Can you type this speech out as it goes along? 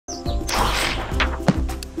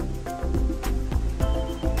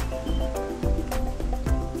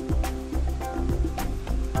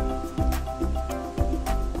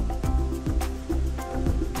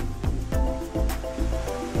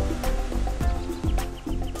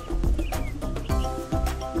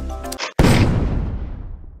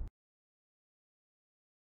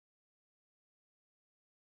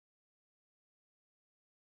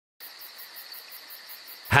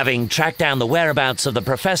Having tracked down the whereabouts of the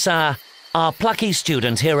professor, our plucky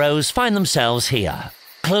student heroes find themselves here,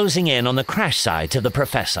 closing in on the crash site of the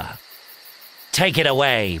professor. Take it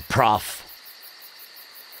away, Prof.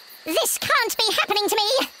 This can't be happening to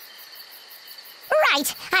me!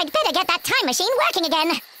 Right, I'd better get that time machine working again.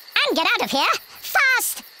 And get out of here,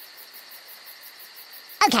 fast!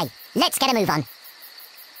 Okay, let's get a move on.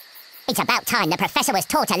 It's about time the professor was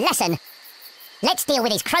taught a lesson. Let's deal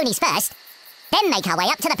with his cronies first, then make our way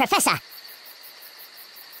up to the professor.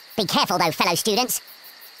 Be careful though, fellow students.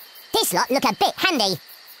 This lot look a bit handy.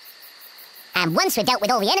 And once we've dealt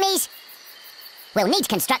with all the enemies, we'll need to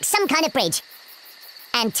construct some kind of bridge.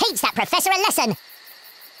 And teach that professor a lesson.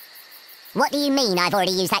 What do you mean I've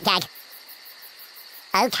already used that gag?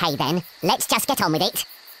 Okay then, let's just get on with it.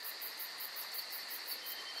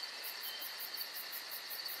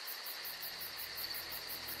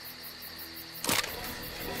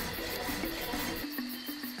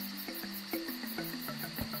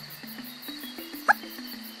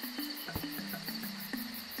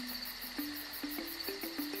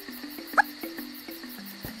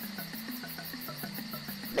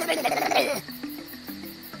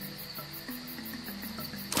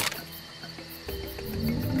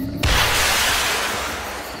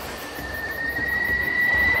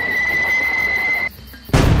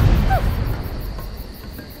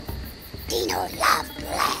 Dino love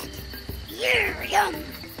blood. Yum.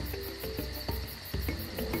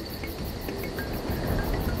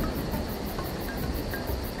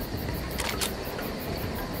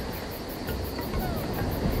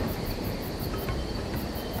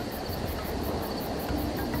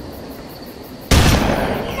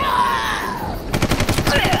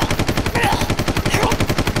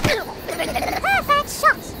 Perfect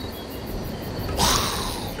shot!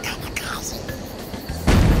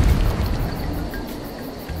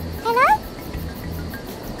 Hello?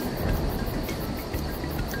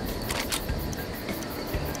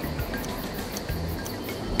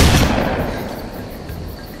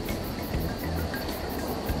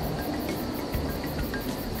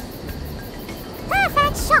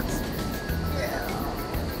 Perfect shot!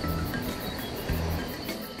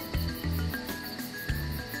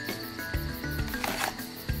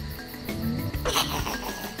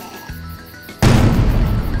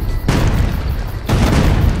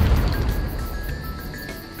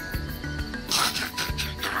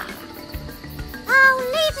 Oh,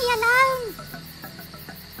 leave me alone!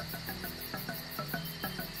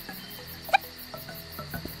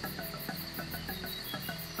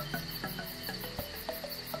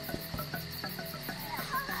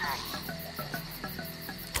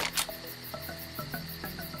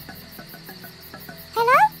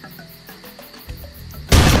 Hello?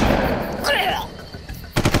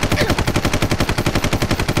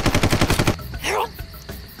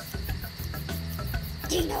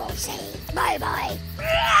 Dino say bye-bye.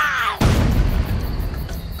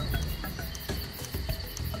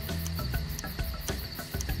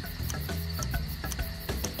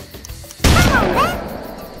 Come on then!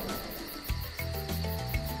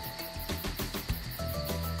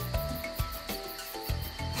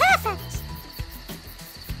 Perfect!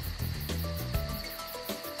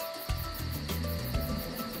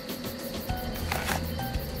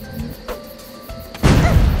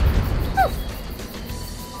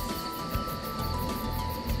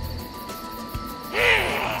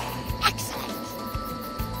 Excellent.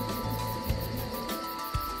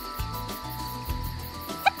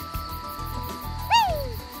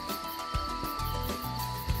 Whee!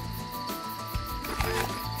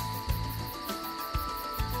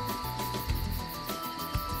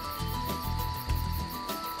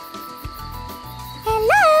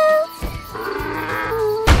 Hello?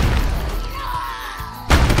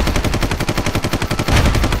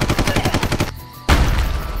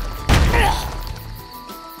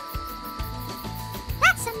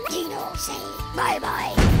 That's a Dino say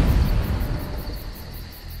bye-bye.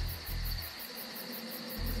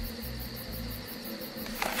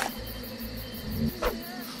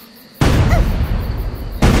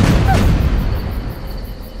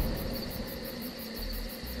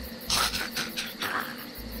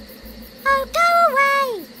 Oh, go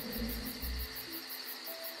away!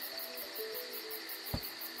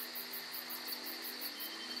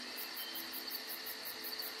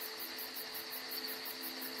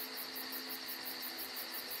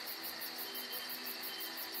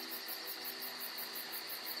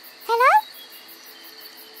 Hello?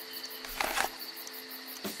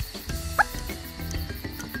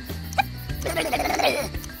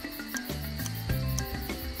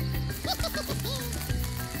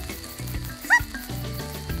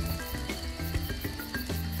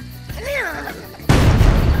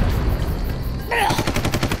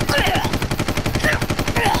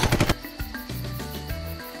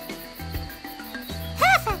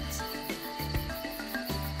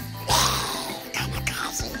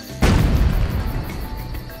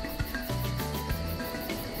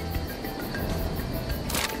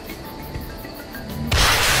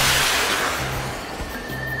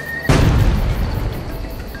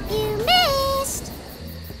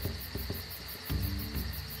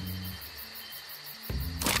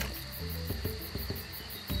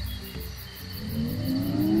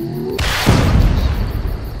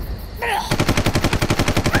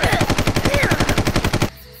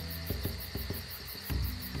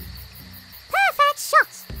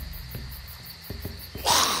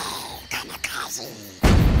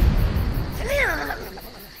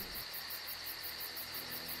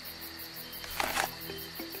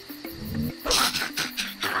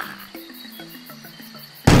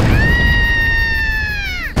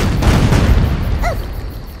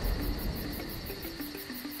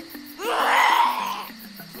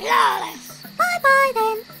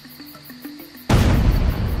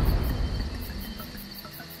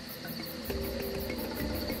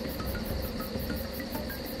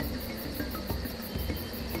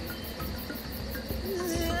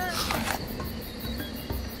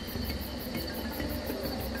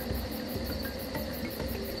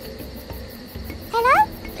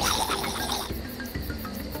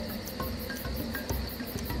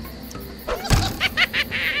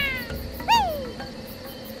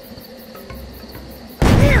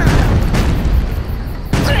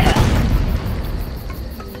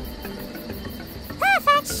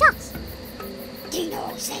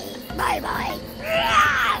 Dino, say bye-bye.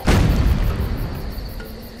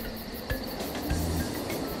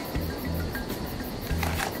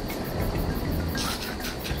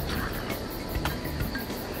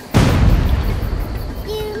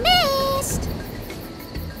 You missed!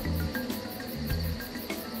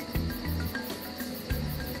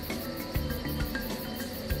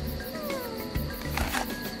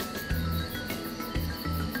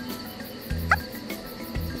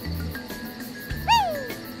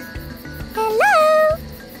 Hello?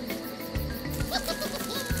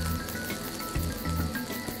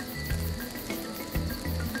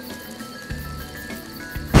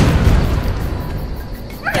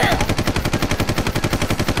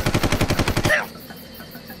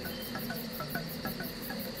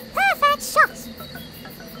 Perfect shot!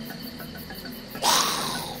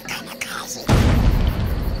 Kamikaze.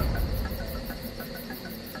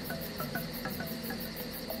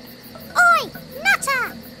 Oi, nutter!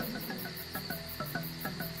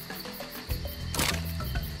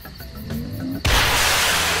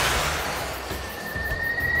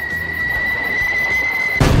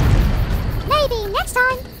 Maybe next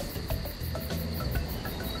time.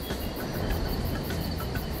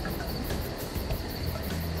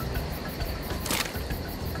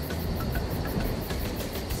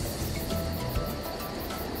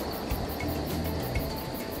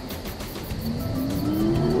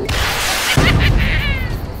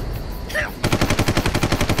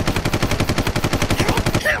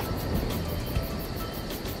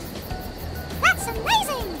 That's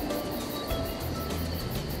amazing!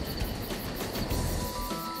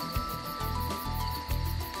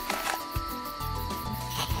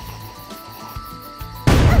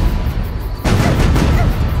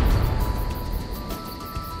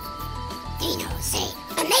 Dino, say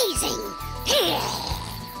amazing.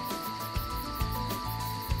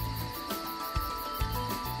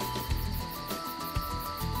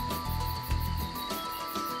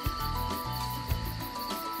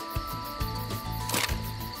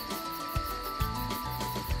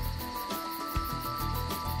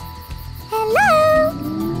 Hello?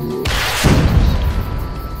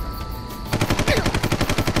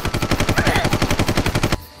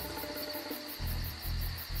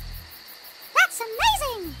 That's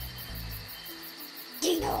amazing!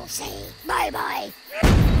 Dino, say bye-bye.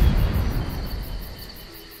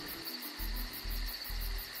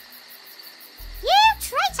 You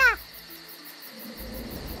traitor!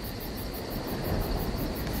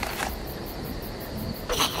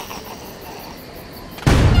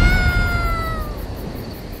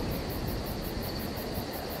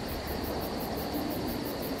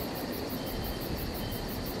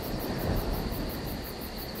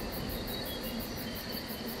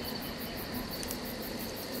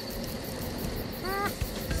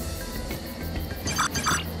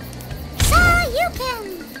 So you can!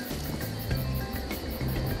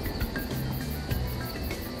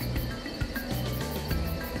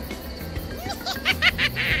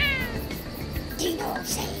 Dino,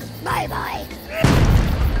 say bye-bye.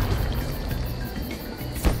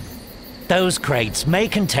 Those crates may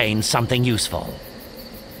contain something useful.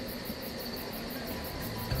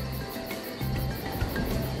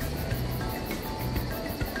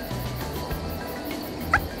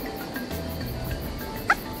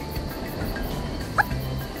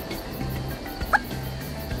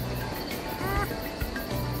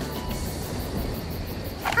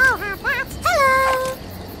 I'll have that. Hello!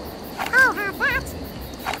 I'll have that.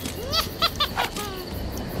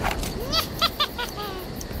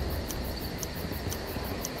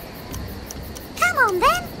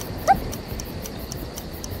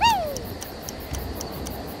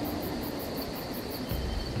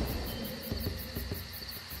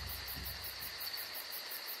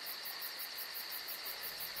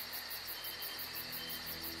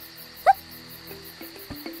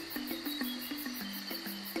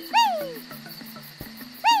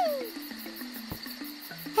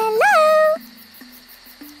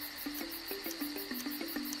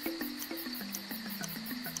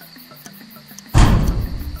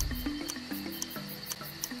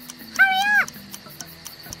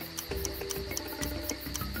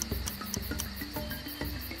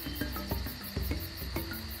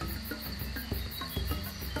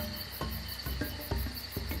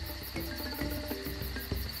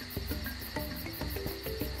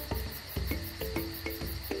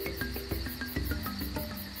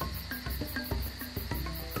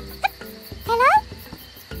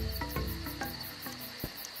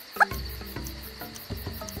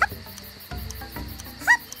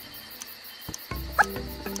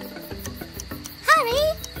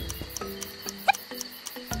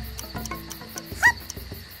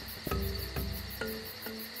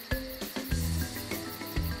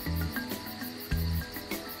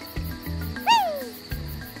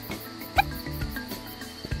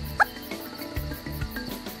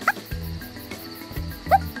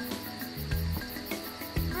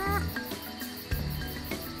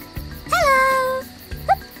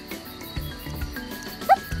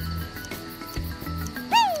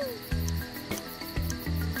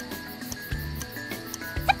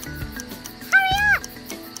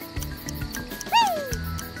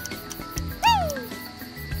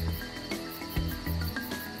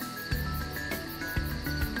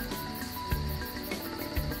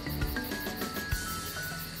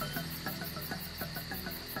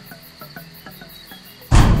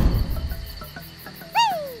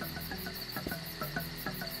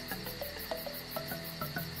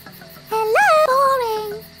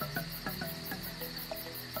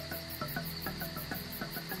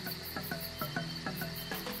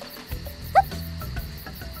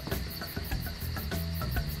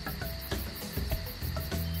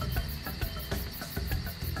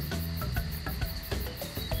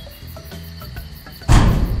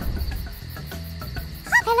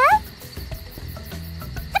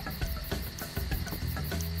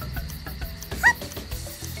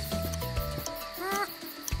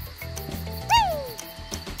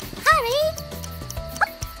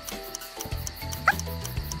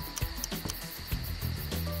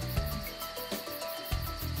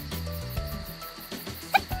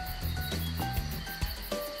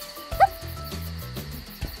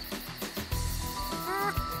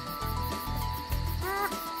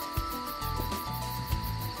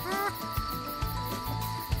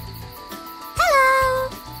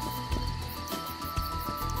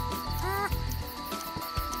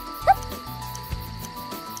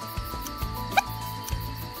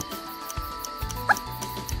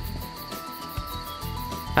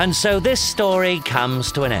 And so this story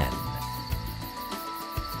comes to an end.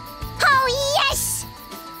 Oh, yes!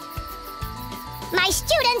 My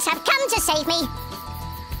students have come to save me.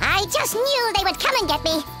 I just knew they would come and get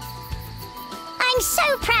me. I'm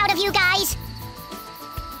so proud of you guys.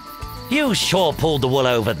 You sure pulled the wool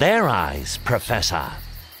over their eyes, Professor.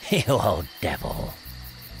 You old devil.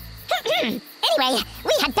 Anyway,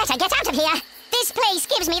 we had better get out of here. This place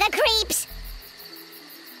gives me the creeps.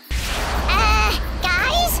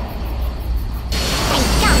 Guys? Hey,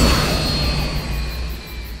 gone.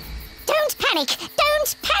 Don't panic!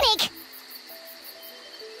 Don't panic!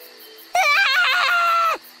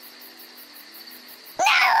 Ah!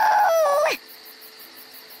 No!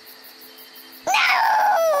 No!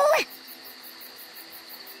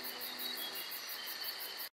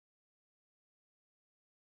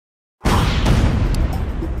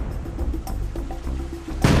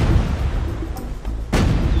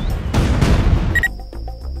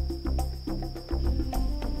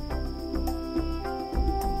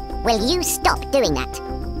 Will you stop doing that?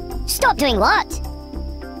 Stop doing what?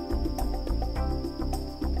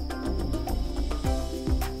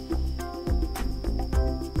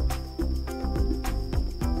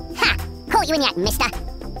 Ha! Caught you in the act, mister.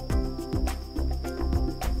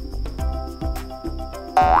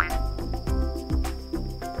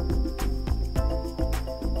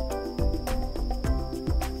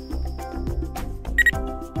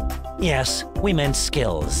 Yes, we meant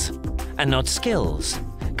skills, and not skills.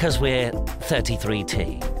 Because we're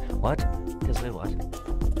 33T. What? Because we're what?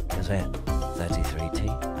 Because we're 33T?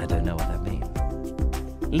 I don't know what that means.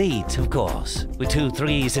 Leet, of course. With 2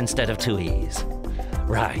 3s instead of 2 E's.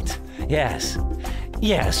 Right. Yes.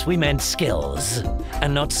 Yes, we meant skills.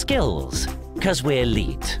 And not skills. Because we're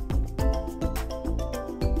Leet.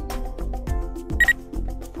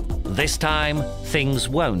 This time, things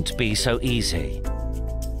won't be so easy.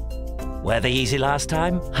 Were they easy last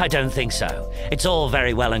time? I don't think so. It's all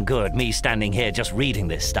very well and good, me standing here just reading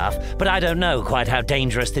this stuff, but I don't know quite how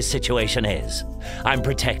dangerous this situation is. I'm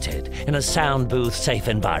protected, in a sound booth safe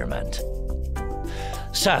environment.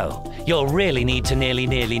 So, you'll really need to nearly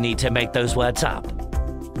need to make those words up.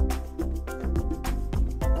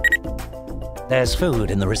 There's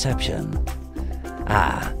food in the reception.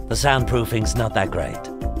 Ah, the soundproofing's not that great.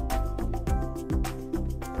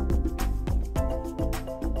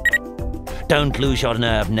 Don't lose your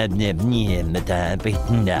nerve.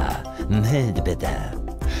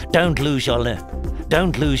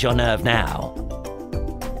 Don't lose your nerve now.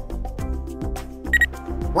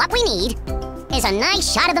 What we need is a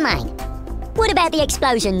nice shot of the mine. What about the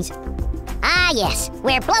explosions? Ah, yes.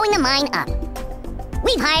 We're blowing the mine up.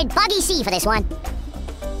 We've hired Boggy C for this one.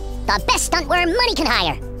 The best stunt where money can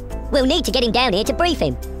hire. We'll need to get him down here to brief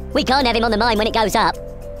him. We can't have him on the mine when it goes up.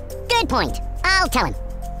 Good point. I'll tell him.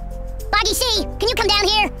 Boggy C, can you come down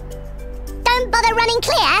here? Don't bother running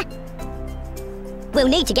clear. We'll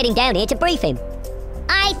need to get him down here to brief him.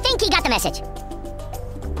 I think he got the message.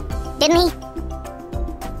 Didn't he?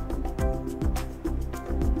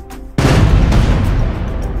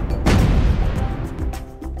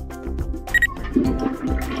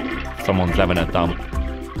 Someone's having a dump.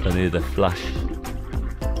 I need a flush.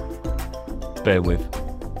 Bear with.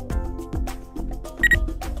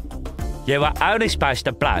 You were only supposed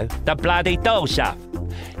to blow the bloody doors up.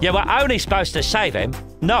 You were only supposed to save him,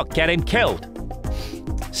 not get him killed.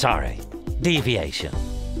 Sorry. Deviation.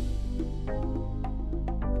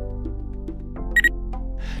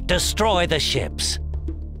 Destroy the ships.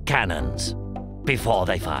 Cannons. Before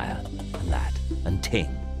they fire. And that. And ting.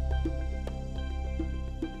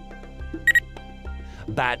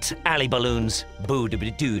 Bat alley balloons.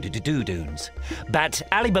 Boo-doo-doo-doo-doo-doons. Bat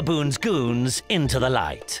alley baboons goons into the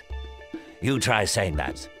light. You try saying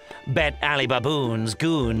that. Bet alley baboons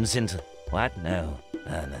goons into... What? No.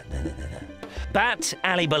 No. Bat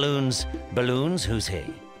alley balloons. Balloons? Who's he?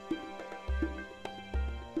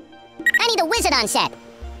 I need a wizard on set.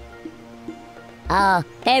 Oh,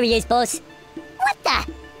 there he is, boss. What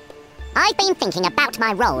the? I've been thinking about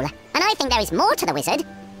my role, and I think there is more to the wizard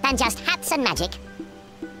than just hats and magic.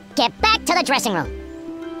 Get back to the dressing room,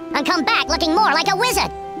 and come back looking more like a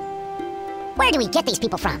wizard. Where do we get these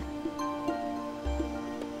people from?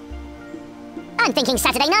 I'm thinking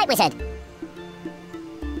Saturday Night Wizard.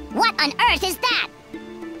 What on earth is that?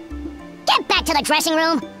 Get back to the dressing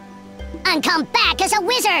room, and come back as a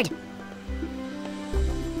wizard.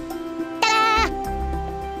 Ta-da!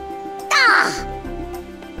 Ah!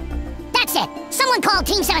 That's it. Someone call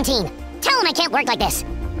Team 17. Tell them I can't work like this.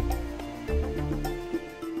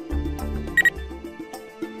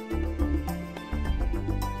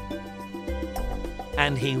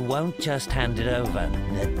 And he won't just hand it over.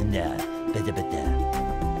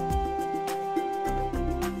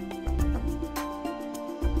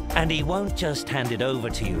 And he won't just hand it over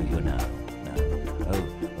to you, you know. No. Oh,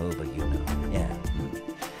 over, you know. Yeah.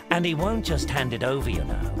 And he won't just hand it over, you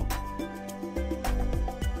know.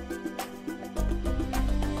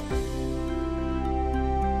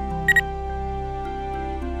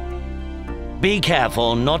 Be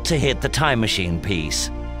careful not to hit the time machine piece.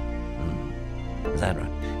 Is that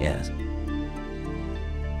right? Yes.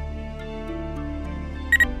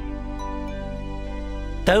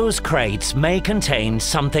 Those crates may contain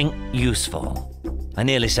something useful. I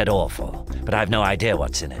nearly said awful, but I've no idea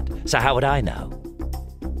what's in it. So how would I know?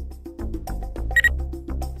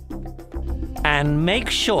 And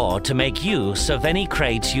make sure to make use of any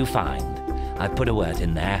crates you find. I put a word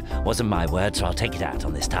in there. Wasn't my word, so I'll take it out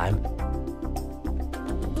on this time.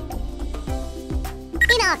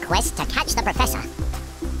 In our quest to catch the Professor,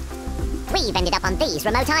 we've ended up on these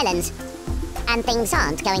remote islands, and things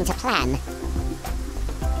aren't going to plan.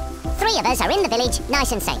 3 of us are in the village,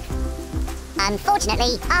 nice and safe.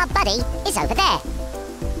 Unfortunately, our buddy is over there.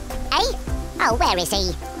 Eh? Oh, where is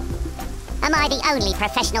he? Am I the only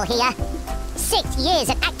professional here? 6 years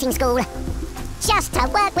at acting school, just to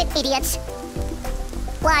work with idiots.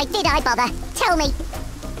 Why did I bother? Tell me.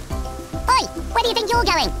 Oi, where do you think you're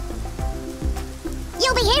going?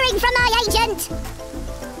 You'll be hearing from my agent!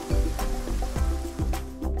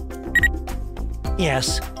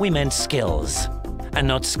 Yes, we meant skills. And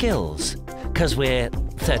not skills. Because we're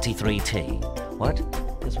 33T. What?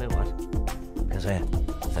 Because we're what? Because we're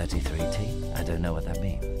 33T? I don't know what that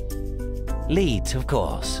means. Lead, of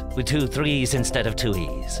course. With 2 3s instead of 2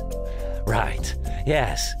 E's. Right.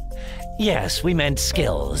 Yes. Yes, we meant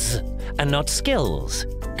skills. And not skills.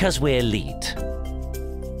 Because we're lead.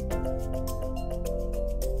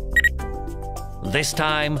 This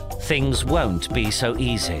time, things won't be so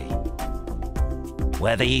easy.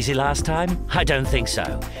 Were they easy last time? I don't think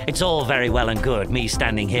so. It's all very well and good, me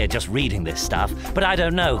standing here just reading this stuff, but I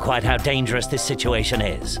don't know quite how dangerous this situation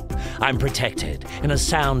is. I'm protected, in a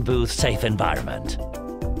sound booth safe environment.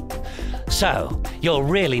 So, you'll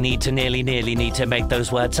really need to nearly need to make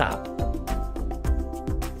those words up.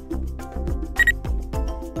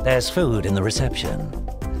 There's food in the reception.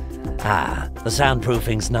 Ah, the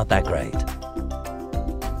soundproofing's not that great.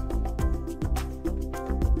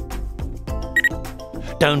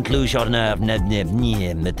 Don't lose your nerve.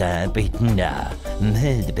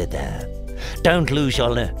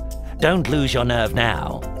 Don't lose your nerve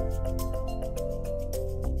now.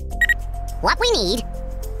 What we need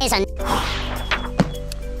is a...